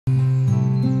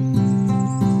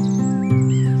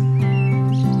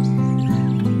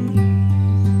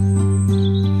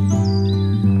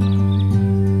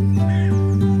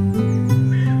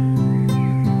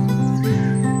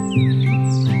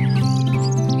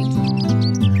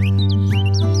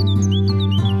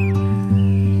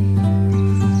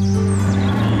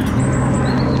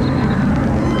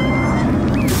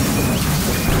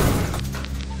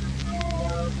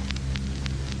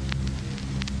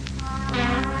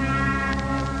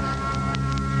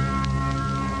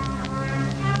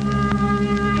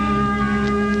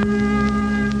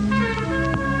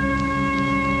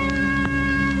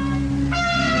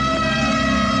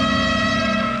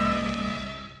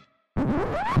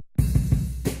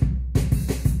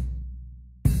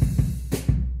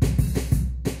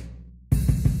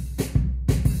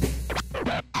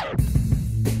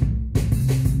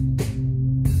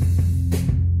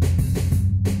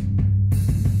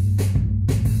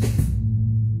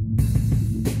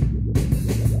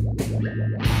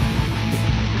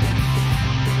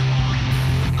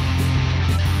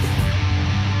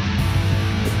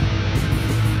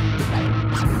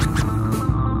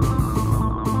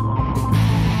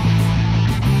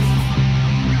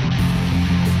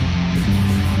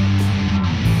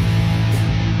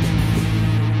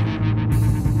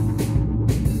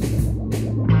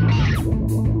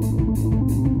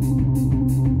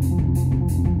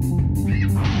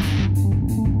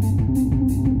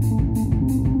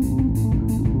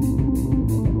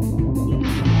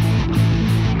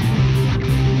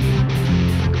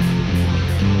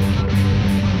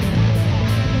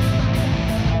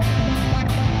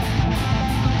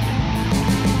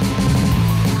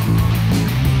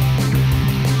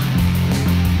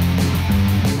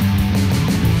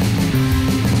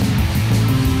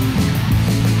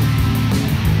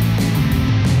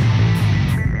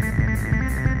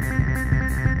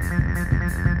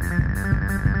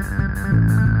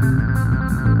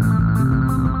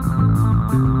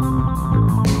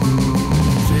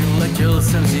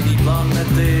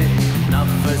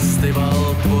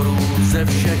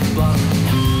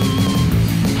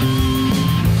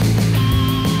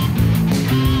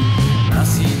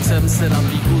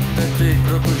ty,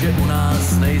 protože u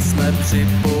nás nejsme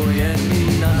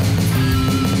připojení na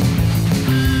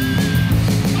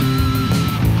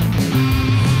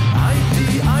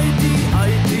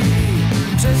IT,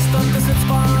 přestaňte se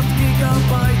spát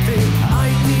gigabajty,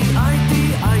 IT,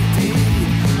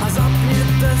 a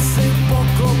zapněte si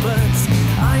poklopec,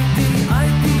 IT,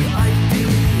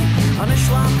 a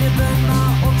nešlápněte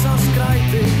na ocas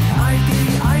krajty, IT,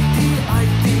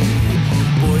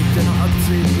 pojďte na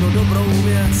akci pro dobrou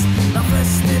věc, na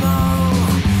festival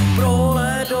pro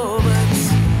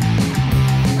ledovec.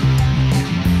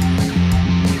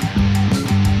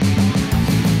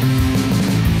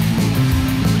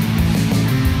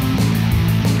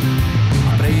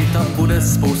 Tam bude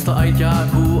spousta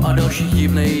ajťáků a dalších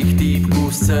divných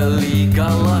týpků z celý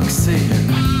galaxie.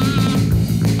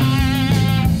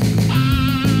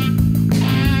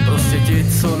 Prostě ti,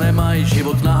 co nemají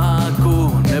život na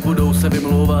háku, nebudou se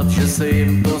vymlouvat, že se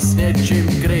jim to s něčím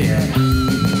kryje.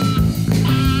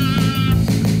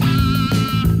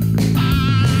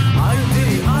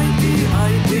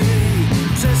 IT,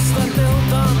 přestaňte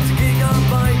hotat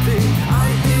gigabajty,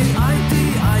 IT,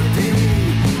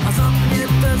 a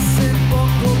zapněte si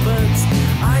poklopec,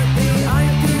 IT,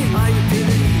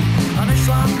 a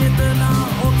nešlápněte na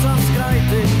ocas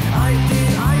krajty, IT,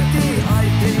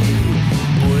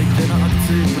 pojďte na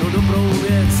akci pro dobrou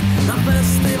věc, na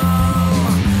festival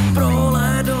pro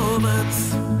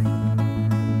ledovec.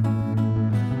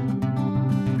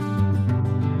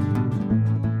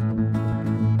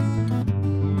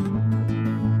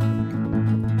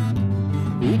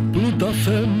 U pluta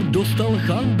jsem dostal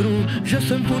chandru, že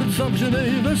jsem furt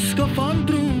zavřenej ve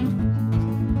skafandru.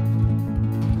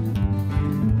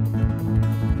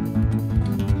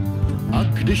 A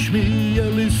když mi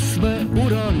jeli jsme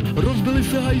uran, rozbili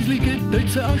se hajzlíky,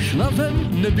 teď se až na zem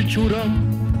nevyčuram.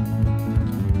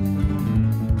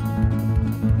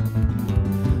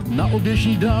 Na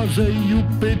oběžní dráze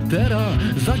Jupitera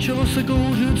začalo se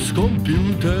kouřit z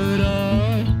komputera.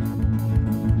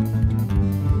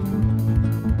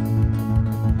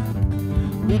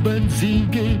 U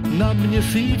benzínky na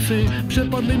měsíci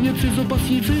přepadli mě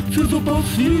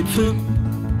cizopasníci.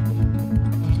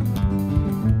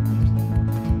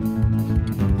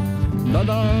 Na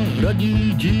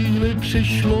náhradní díly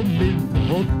přišlo mi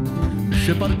hod,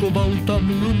 že parkoval tam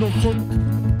lunochod.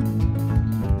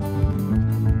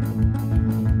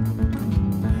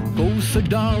 Kousek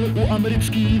dál u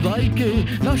americký vlajky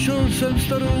našel jsem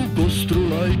starou kostru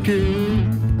lajky.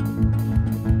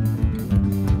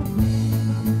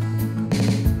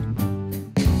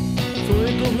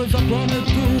 Tohle za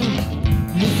planetu,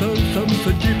 musel jsem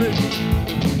se divit,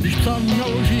 když sám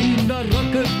naloží na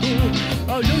raketu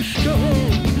a ještě ho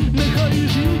nechají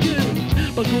řídit,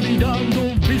 pak ho vydám do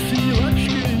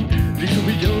vysílačky, když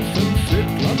uviděl jsem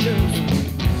světla měst.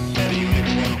 Který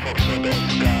mikrofon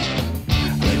Foxtrotecká,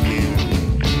 letím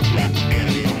na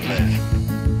Kerio Fest.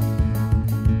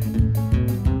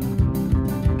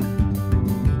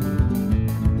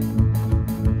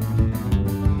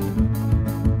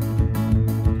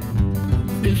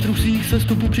 V instrukcích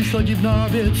sestupu přišla divná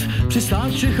věc, přistát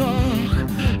v Čechách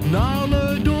na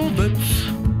ledovec.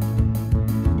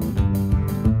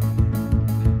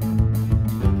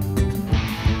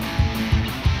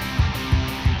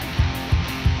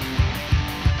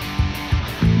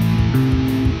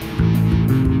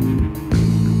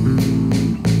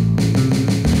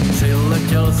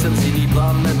 Přiletěl jsem z jiný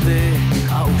planety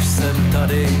a už jsem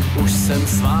tady, už jsem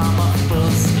s váma v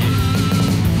Plzni.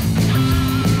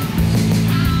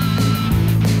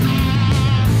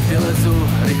 Vylezu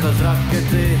rychle z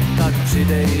rakety, tak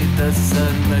přidejte se,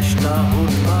 než ta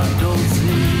hudba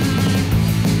dozní.